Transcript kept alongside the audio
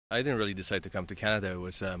I didn't really decide to come to Canada. It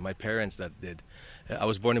was my parents that did. I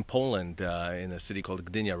was born in Poland, in a city called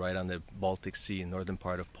Gdynia, right on the Baltic Sea, northern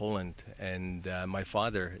part of Poland. And my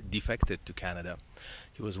father defected to Canada.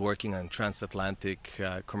 He was working on transatlantic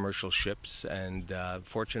commercial ships, and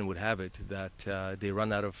fortune would have it that they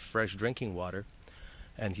run out of fresh drinking water.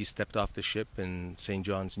 And he stepped off the ship in St.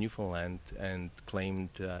 John's, Newfoundland, and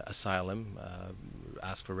claimed asylum,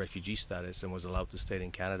 asked for refugee status, and was allowed to stay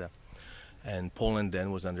in Canada. And Poland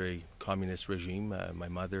then was under a communist regime. My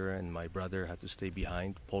mother and my brother had to stay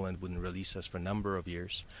behind. Poland wouldn't release us for a number of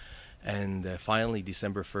years. And finally,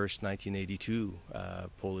 December 1st, 1982,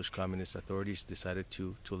 Polish communist authorities decided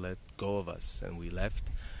to let go of us, and we left.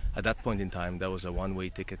 At that point in time, that was a one-way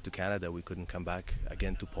ticket to Canada. We couldn't come back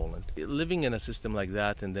again to Poland. Living in a system like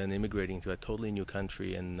that and then immigrating to a totally new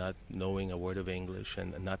country and not knowing a word of English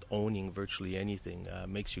and not owning virtually anything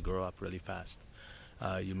makes you grow up really fast.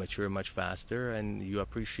 You mature much faster, and you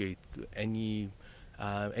appreciate any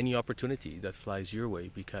opportunity that flies your way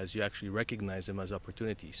because you actually recognize them as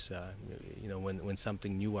opportunities. When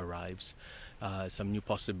something new arrives, some new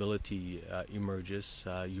possibility emerges,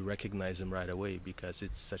 you recognize them right away because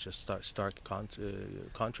it's such a stark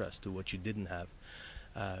contrast to what you didn't have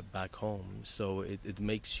back home. So it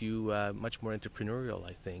makes you much more entrepreneurial,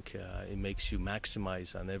 I think. It makes you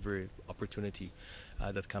maximize on every opportunity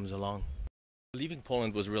that comes along. Leaving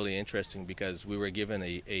Poland was really interesting because we were given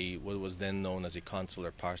a what was then known as a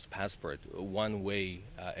consular passport, a one-way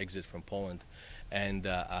exit from Poland, and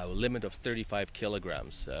a limit of 35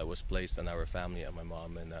 kilograms was placed on our family, on my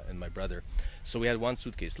mom and my brother. So we had one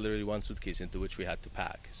suitcase, literally one suitcase, into which we had to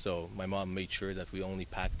pack. So my mom made sure that we only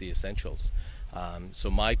packed the essentials. So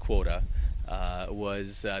my quota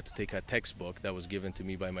was to take a textbook that was given to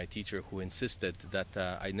me by my teacher, who insisted that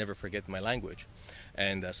I never forget my language.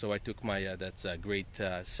 And so I took my that's grade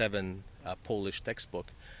 7 Polish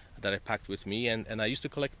textbook that I packed with me, and I used to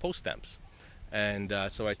collect post stamps. And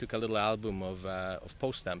so I took a little album of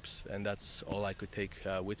post stamps, and that's all I could take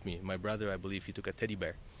with me. My brother, I believe, he took a teddy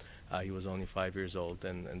bear. He was only 5 years old,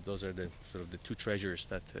 and those are the sort of the two treasures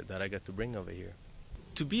that I got to bring over here.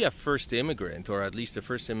 To be a first immigrant, or at least the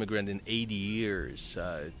first immigrant in 80 years,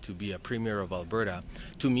 to be a premier of Alberta,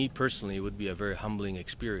 to me personally, would be a very humbling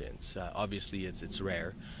experience. Obviously, it's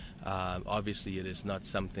rare. Obviously, it is not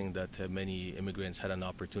something that many immigrants had an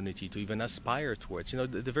opportunity to even aspire towards.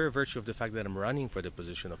 The very virtue of the fact that I'm running for the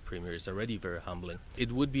position of premier is already very humbling.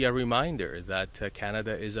 It would be a reminder that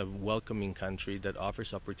Canada is a welcoming country that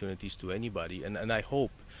offers opportunities to anybody, and I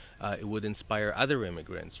hope it would inspire other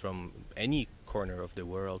immigrants from any corner of the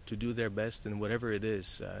world to do their best in whatever it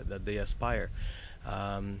is that they aspire.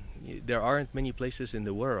 There aren't many places in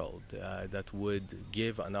the world that would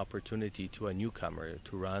give an opportunity to a newcomer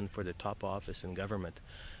to run for the top office in government.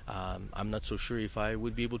 I'm not so sure if I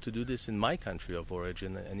would be able to do this in my country of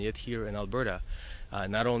origin, and yet here in Alberta,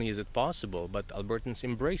 not only is it possible, but Albertans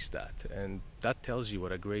embrace that, and that tells you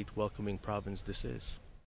what a great welcoming province this is.